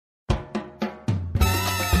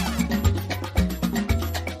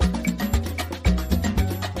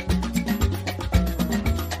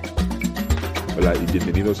Hola y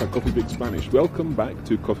bienvenidos a Coffee Break Spanish. Welcome back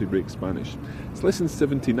to Coffee Break Spanish. It's lesson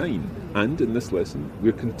 79, and in this lesson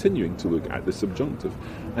we're continuing to look at the subjunctive,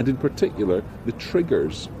 and in particular the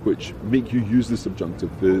triggers which make you use the subjunctive,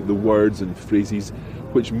 the words and phrases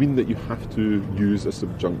which mean that you have to use a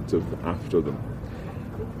subjunctive after them.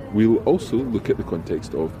 We'll also look at the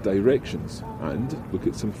context of directions and look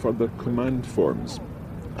at some further command forms.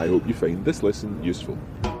 I hope you find this lesson useful.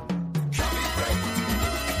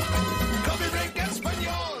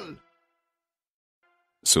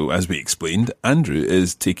 So, as we explained, Andrew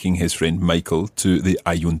is taking his friend Michael to the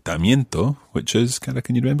ayuntamiento, which is, Cara,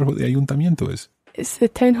 can you remember what the ayuntamiento is? It's the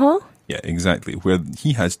town hall? Yeah, exactly, where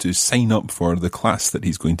he has to sign up for the class that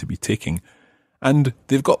he's going to be taking. And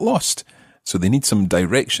they've got lost, so they need some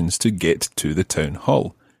directions to get to the town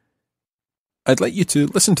hall. I'd like you to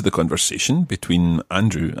listen to the conversation between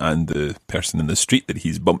Andrew and the person in the street that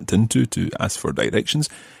he's bumped into to ask for directions,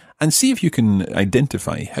 and see if you can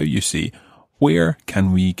identify how you say, "Where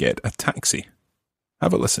can we get a taxi?"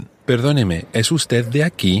 Have a listen. Perdóneme, ¿es usted de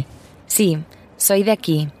aquí? Sí, soy de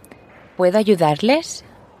aquí. ¿Puedo ayudarles?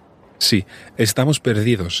 Sí, estamos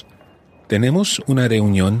perdidos. Tenemos una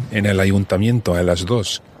reunión en el ayuntamiento a las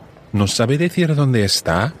 2. ¿Nos sabe decir dónde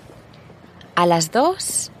está? ¿A las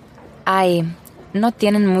 2? Ay, no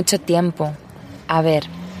tienen mucho tiempo. A ver,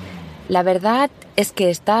 la verdad es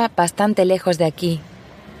que está bastante lejos de aquí.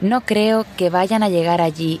 No creo que vayan a llegar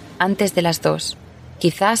allí antes de las 2.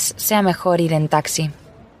 Quizás sea mejor ir en taxi.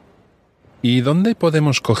 ¿Y dónde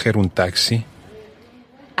podemos coger un taxi?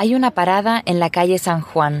 Hay una parada en la calle San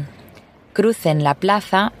Juan. Crucen la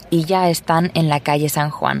plaza y ya están en la calle San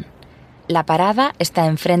Juan. La parada está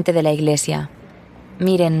enfrente de la iglesia.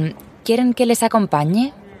 Miren, ¿quieren que les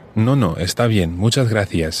acompañe? No, está bien, muchas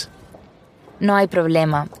gracias. No hay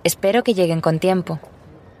problema. Espero que lleguen con tiempo.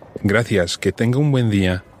 Gracias, que tenga un buen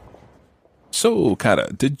día. So, Cara,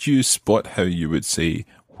 did you spot how you would say,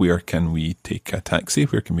 "Where can we take a taxi?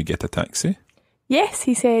 Where can we get a taxi?" Yes,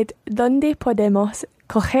 he said, ¿dónde podemos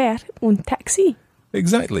coger un taxi?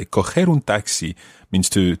 Exactly. Coger un taxi means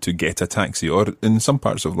to get a taxi, or in some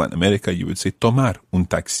parts of Latin America you would say tomar un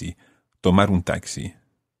taxi. Tomar un taxi.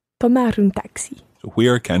 Tomar un taxi. So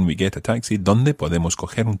where can we get a taxi? ¿Dónde podemos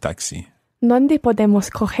coger un taxi? ¿Dónde podemos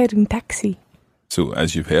coger un taxi? So,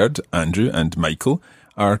 as you've heard, Andrew and Michael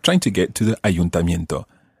are trying to get to the ayuntamiento,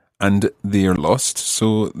 and they are lost,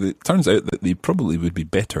 so it turns out that they probably would be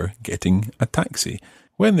better getting a taxi.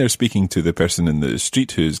 When they're speaking to the person in the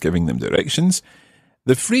street who's giving them directions,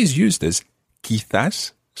 the phrase used is,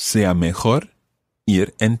 quizás sea mejor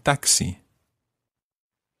ir en taxi.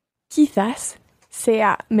 Quizás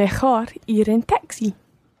sea mejor ir en taxi.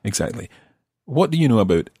 Exactly. What do you know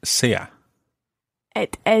about sea?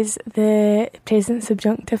 It is the present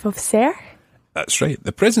subjunctive of ser. That's right,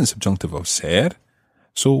 the present subjunctive of ser.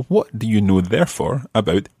 So what do you know, therefore,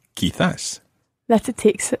 about quizás? That it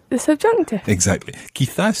takes the subjunctive. Exactly.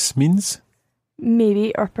 Quizás means?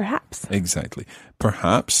 Maybe or perhaps. Exactly.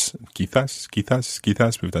 Perhaps,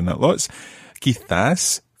 quizás, we've done that lots.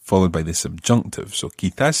 Quizás, followed by the subjunctive. So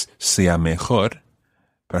quizás sea mejor,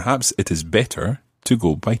 perhaps it is better to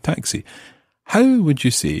go by taxi. How would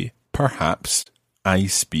you say, perhaps I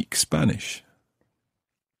speak Spanish?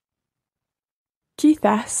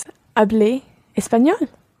 Quizás hable español.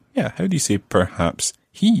 Yeah, how do you say perhaps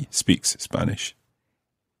he speaks Spanish?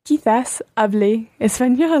 Quizás hable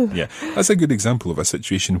español. Yeah, that's a good example of a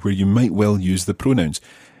situation where you might well use the pronouns.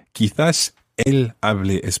 Quizás él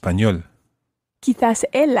hable español. Quizás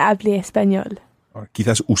él hable español. Or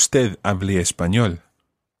quizás usted hable español.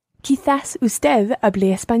 Quizás usted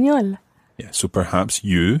hable español. Yeah, so perhaps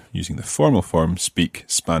you, using the formal form, speak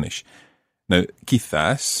Spanish. Now,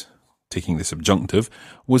 quizás, taking the subjunctive,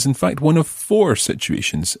 was in fact one of 4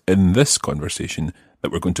 situations in this conversation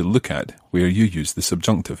that we're going to look at where you use the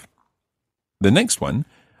subjunctive. The next one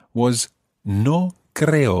was no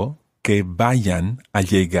creo que vayan a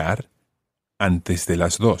llegar antes de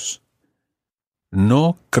las 2.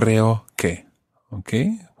 No creo que.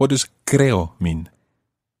 Okay? What does creo mean?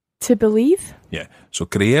 To believe? Yeah. So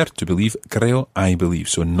creer, to believe. Creo, I believe.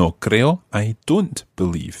 So no creo, I don't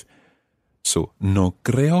believe. So no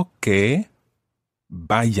creo que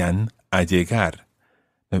vayan a llegar.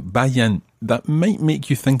 Now, vayan, that might make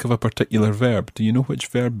you think of a particular verb. Do you know which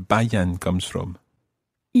verb vayan comes from?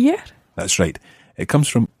 Ir? That's right. It comes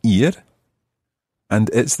from ir, and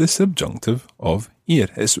it's the subjunctive of ir.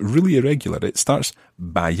 It's really irregular. It starts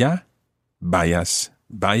vaya, vayas,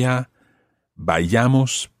 vaya,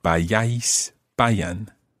 vayamos, vayáis, vayan.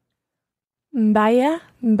 Vaya,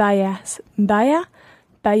 vayas, vaya,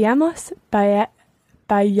 vayamos,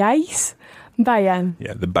 vayáis, vayan.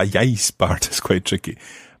 Yeah, the vayáis part is quite tricky.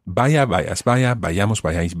 Vaya, vayas, vaya, vayamos,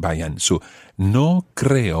 vayáis, vayan. So, no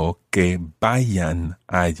creo que vayan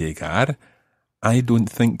a llegar. I don't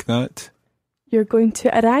think that. You're going to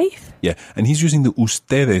arrive? Yeah, and he's using the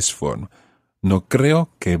ustedes form. No creo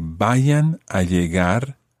que vayan a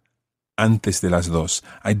llegar antes de las dos.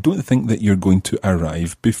 I don't think that you're going to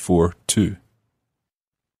arrive before 2.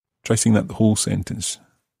 Try saying that the whole sentence.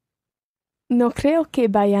 No creo que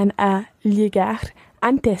vayan a llegar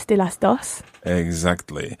antes de las 2.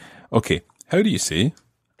 Exactly. Okay, how do you say,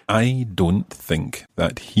 I don't think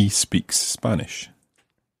that he speaks Spanish?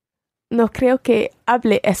 No creo que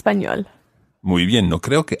hable español. Muy bien, no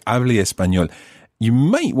creo que hable español. You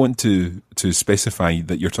might want to specify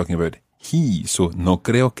that you're talking about he, so no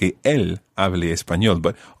creo que él hable español,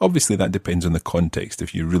 but obviously that depends on the context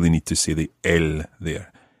if you really need to say the él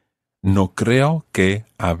there. No creo que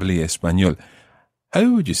hable español. How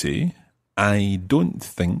would you say, I don't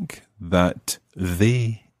think that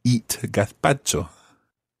they eat gazpacho?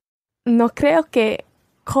 No creo que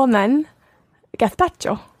coman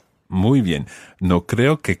gazpacho. Muy bien. No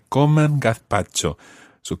creo que coman gazpacho.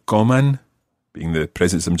 So coman, being the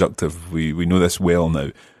present subjunctive, we know this well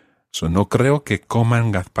now. So no creo que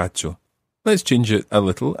coman gazpacho. Let's change it a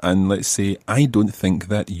little and let's say, I don't think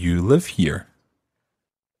that you live here.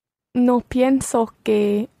 No pienso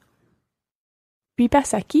que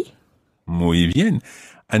vivas aquí. Muy bien.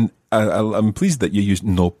 And I'm pleased that you used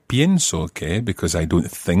no pienso que, because I don't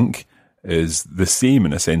think is the same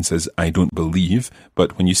in a sense as I don't believe.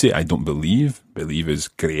 But when you say I don't believe is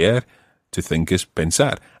creer, to think is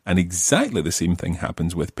pensar. And exactly the same thing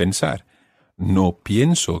happens with pensar. No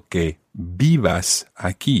pienso que vivas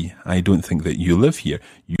aquí. I don't think that you live here.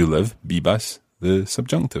 You live, vivas, the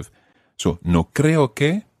subjunctive. So, no creo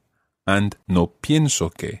que and no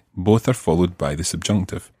pienso que. Both are followed by the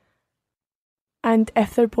subjunctive. And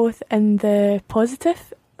if they're both in the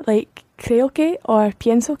positive, like creo que or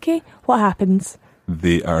pienso que, what happens?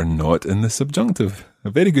 They are not in the subjunctive. A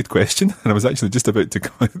very good question, and I was actually just about to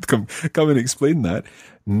come and explain that.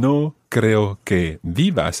 No creo que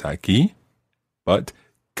vivas aquí, but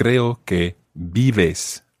creo que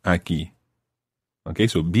vives aquí. Okay,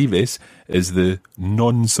 so vives is the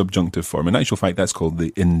non-subjunctive form. In actual fact, that's called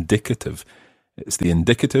the indicative. It's the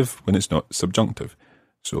indicative when it's not subjunctive.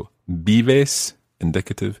 So, vives,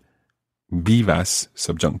 indicative, vivas,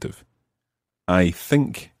 subjunctive. I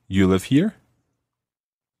think you live here.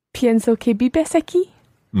 Pienso que vives aquí.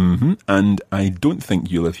 And I don't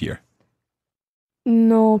think you live here.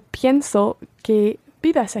 No pienso que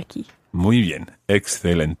vivas aquí. Muy bien.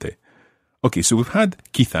 Excelente. Okay, so we've had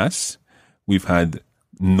quizás, we've had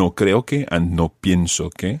no creo que and no pienso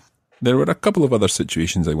que. There were a couple of other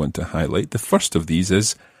situations I want to highlight. The first of these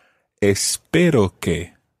is espero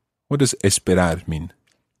que. What does esperar mean?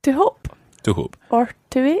 To hope. To hope. Or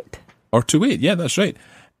to wait. Or to wait, yeah, that's right.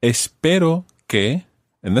 Espero que,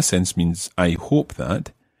 in this sense, means I hope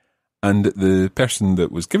that. And the person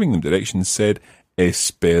that was giving them directions said,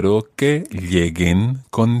 espero que lleguen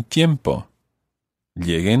con tiempo.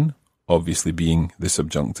 Lleguen, obviously being the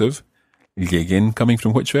subjunctive. Lleguen coming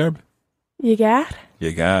from which verb? Llegar.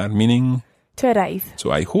 Llegar meaning? To arrive.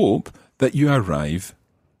 So I hope that you arrive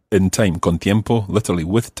in time. Con tiempo, literally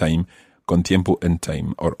with time. Con tiempo, in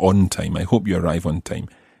time, or on time. I hope you arrive on time.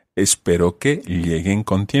 Espero que lleguen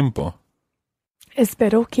con tiempo.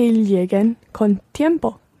 Espero que lleguen con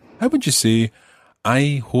tiempo. How would you say,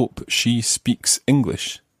 I hope she speaks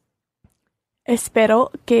English?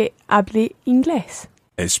 Espero que hable inglés.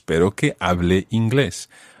 Espero que hable inglés.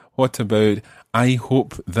 What about, I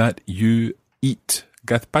hope that you eat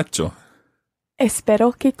gazpacho?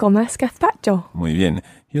 Espero que comas gazpacho. Muy bien.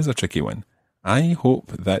 Here's a tricky one. I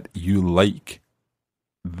hope that you like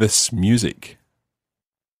this music.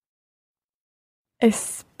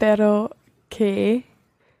 Espero que...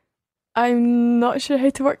 I'm not sure how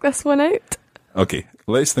to work this one out. Okay,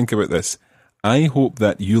 let's think about this. I hope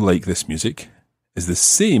that you like this music is the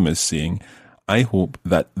same as saying, I hope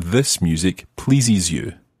that this music pleases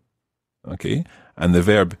you. Okay, and the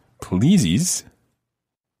verb pleases,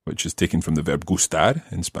 which is taken from the verb gustar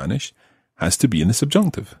in Spanish, has to be in the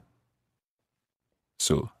subjunctive.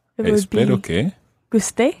 So, It would espero be que...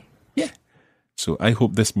 Guste. Yeah. So, I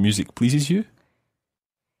hope this music pleases you.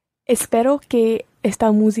 Espero que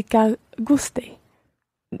esta música guste.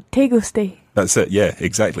 Te guste. That's it, yeah,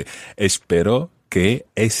 exactly. Espero que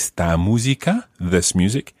esta música, this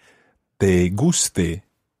music, te guste.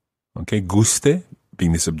 Okay, guste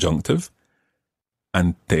being the subjunctive,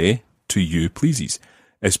 and te, to you, pleases.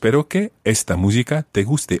 Espero que esta música te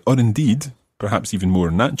guste. Or indeed, perhaps even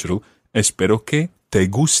more natural, espero que te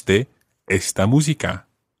guste esta música.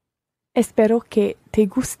 Espero que te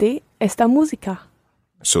guste esta música.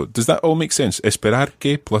 So, does that all make sense? Esperar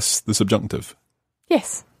que plus the subjunctive.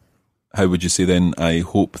 Yes. How would you say then, I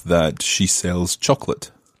hope that she sells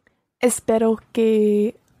chocolate? Espero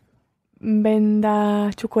que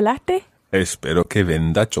venda chocolate. Espero que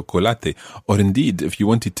venda chocolate. Or indeed, if you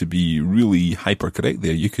wanted to be really hyper-correct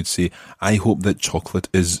there, you could say, I hope that chocolate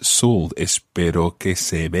is sold. Espero que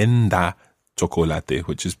se venda chocolate,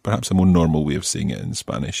 which is perhaps a more normal way of saying it in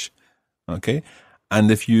Spanish. Okay? And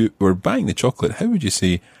if you were buying the chocolate, how would you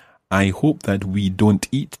say, I hope that we don't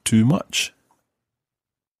eat too much?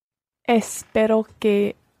 Espero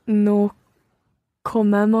que no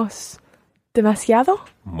comamos demasiado.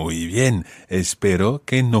 Muy bien. Espero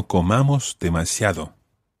que no comamos demasiado.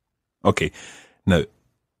 Okay. Now,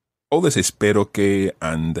 all this espero que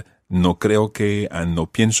and no creo que and no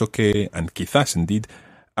pienso que and quizás indeed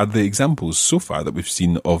are the examples so far that we've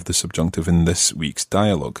seen of the subjunctive in this week's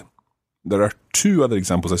dialogue. There are 2 other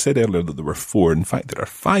examples. I said earlier that there were 4. In fact, there are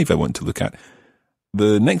 5 I want to look at.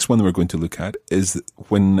 The next one that we're going to look at is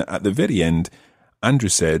when, at the very end, Andrew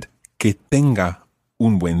said, que tenga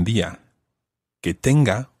un buen día. Que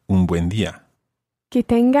tenga un buen día. Que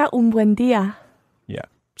tenga un buen día. Yeah.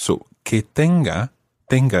 So, que tenga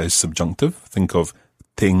is subjunctive. Think of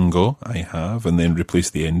tengo, I have, and then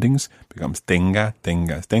replace the endings. Becomes tenga,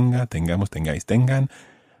 tengas, tenga, tengamos, tengáis, tengan.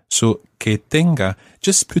 So, que tenga,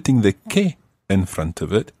 just putting the que in front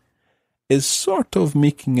of it, is sort of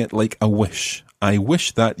making it like a wish. I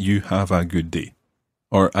wish that you have a good day.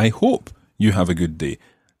 Or I hope you have a good day.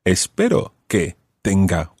 Espero que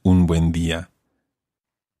tenga un buen día.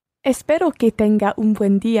 Espero que tenga un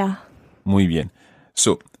buen día. Muy bien.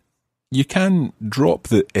 So, you can drop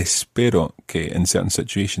the espero que in certain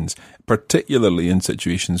situations, particularly in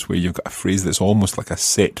situations where you've got a phrase that's almost like a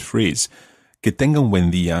set phrase. Que tenga un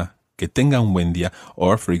buen día, que tenga un buen día,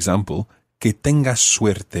 or, for example, que tenga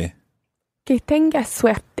suerte. Que tenga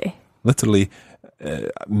suerte. Literally,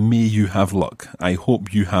 may you have luck. I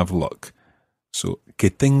hope you have luck. So,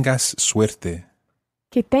 que tengas suerte.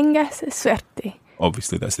 Que tengas suerte.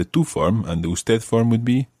 Obviously, that's the tú form, and the usted form would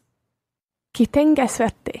be? Que tenga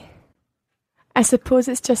suerte. I suppose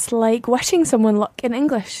it's just like wishing someone luck in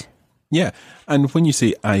English. Yeah, and when you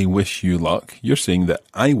say, I wish you luck, you're saying that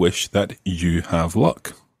I wish that you have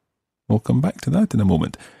luck. We'll come back to that in a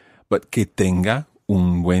moment. But que tenga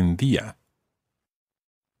un buen día.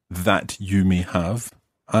 That you may have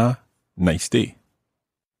a nice day.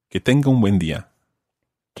 Que tenga un buen día.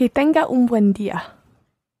 Que tenga un buen día.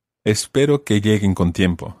 Espero que lleguen con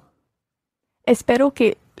tiempo. Espero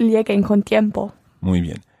que lleguen con tiempo. Muy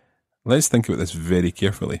bien. Let's think about this very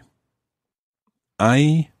carefully.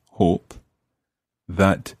 I hope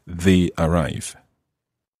that they arrive.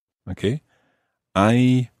 Okay?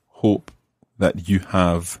 I hope that you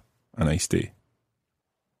have a nice day.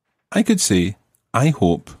 I could say, I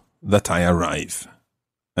hope that I arrive.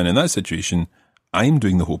 And in that situation, I'm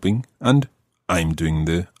doing the hoping and I'm doing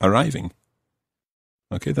the arriving.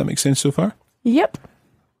 Okay, that makes sense so far? Yep.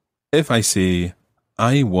 If I say,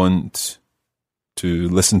 I want to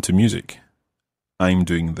listen to music, I'm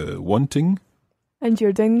doing the wanting. And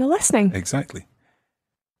you're doing the listening. Exactly.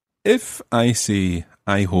 If I say,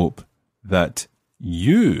 I hope that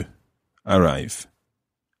you arrive,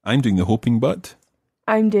 I'm doing the hoping but.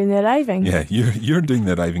 I'm doing the arriving. Yeah, you're doing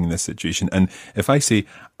the arriving in this situation. And if I say,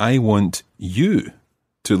 I want you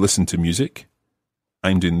to listen to music,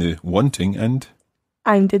 I'm doing the wanting and...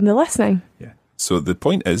 I'm doing the listening. Yeah. So the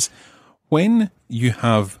point is, when you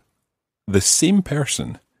have the same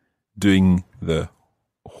person doing the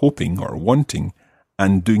hoping or wanting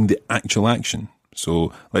and doing the actual action.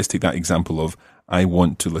 So let's take that example of, I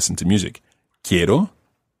want to listen to music. Quiero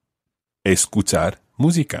escuchar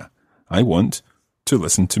música. I want to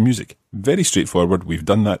listen to music. Very straightforward. We've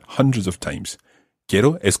done that hundreds of times.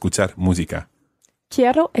 Quiero escuchar música.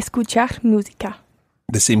 Quiero escuchar música.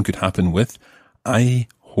 The same could happen with, I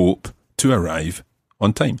hope to arrive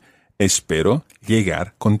on time. Espero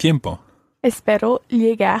llegar con tiempo. Espero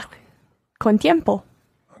llegar con tiempo.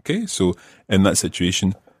 Okay, so in that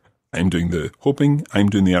situation, I'm doing the hoping, I'm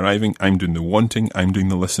doing the arriving, I'm doing the wanting, I'm doing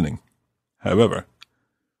the listening. However,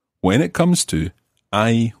 when it comes to,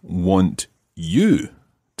 I want you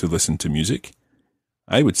to listen to music,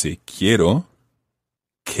 I would say quiero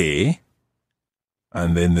que,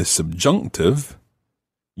 and then the subjunctive,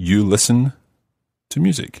 you listen to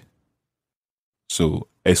music. So,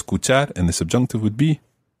 escuchar and the subjunctive would be?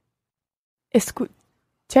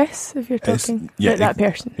 Escuches, if you're talking about that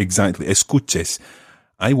person. Exactly, escuches.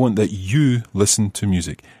 I want that you listen to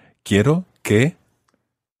music. Quiero que...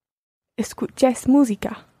 Escuches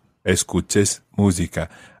música. escuches música.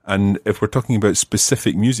 And if we're talking about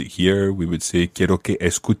specific music here, we would say quiero que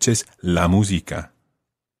escuches la música.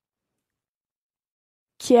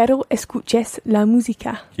 Quiero escuches la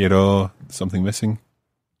música. Quiero, something missing?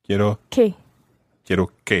 Quiero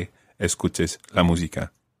que escuches la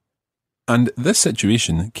música. And this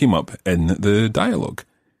situation came up in the dialogue.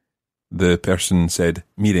 The person said,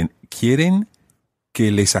 miren, ¿quieren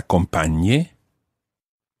que les acompañe?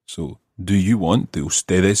 So, do you want, the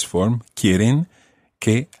ustedes form, ¿quieren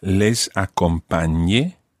que les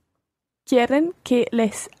acompañe? ¿Quieren que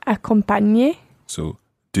les acompañe? So,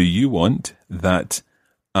 do you want that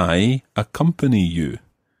I accompany you?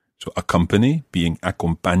 So, accompany being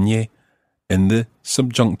acompañe in the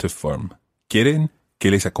subjunctive form. ¿Quieren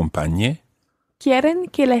que les acompañe? ¿Quieren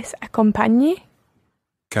que les acompañe?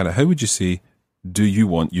 Cara, how would you say, do you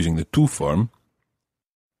want, using the to form,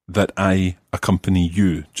 that I accompany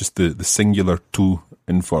you? Just the singular to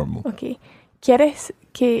informal. Okay. ¿Quieres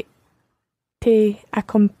que te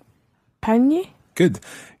acompañe? Good.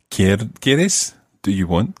 ¿Quieres? Do you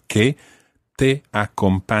want que te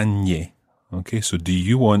acompañe? Okay, so do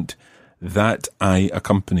you want that I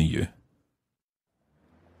accompany you?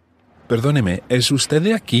 Perdóneme, ¿es usted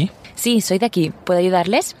de aquí? Sí, soy de aquí. ¿Puedo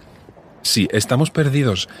ayudarles? Sí, estamos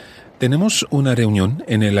perdidos. Tenemos una reunión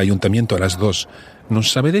en el ayuntamiento a las 2.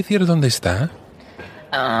 ¿Nos sabe decir dónde está?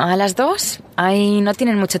 ¿A las 2? Ay, no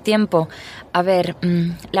tienen mucho tiempo. A ver,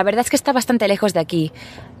 la verdad es que está bastante lejos de aquí.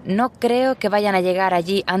 No creo que vayan a llegar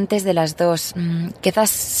allí antes de las 2.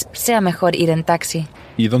 Quizás sea mejor ir en taxi.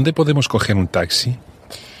 ¿Y dónde podemos coger un taxi?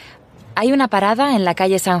 Hay una parada en la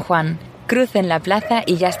calle San Juan. Crucen la plaza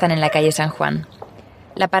y ya están en la calle San Juan.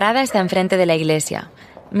 La parada está enfrente de la iglesia.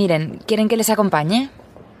 Miren, ¿quieren que les acompañe?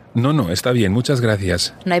 No, está bien, muchas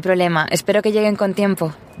gracias. No hay problema, espero que lleguen con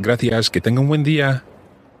tiempo. Gracias, que tenga un buen día.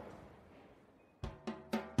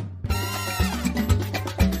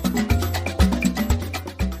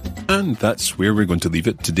 And that's where we're going to leave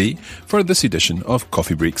it today for this edition of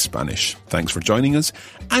Coffee Break Spanish. Thanks for joining us,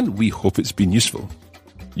 and we hope it's been useful.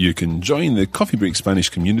 You can join the Coffee Break Spanish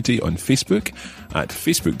community on Facebook at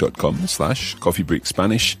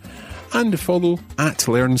facebook.com/coffeebreakspanish and follow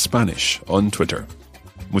 @LearnSpanish on Twitter.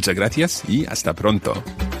 Muchas gracias y hasta pronto.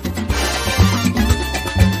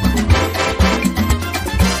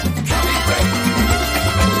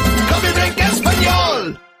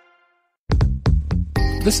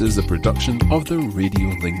 This is a production of the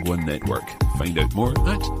Radiolingua Network. Find out more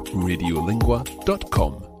at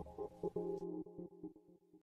radiolingua.com.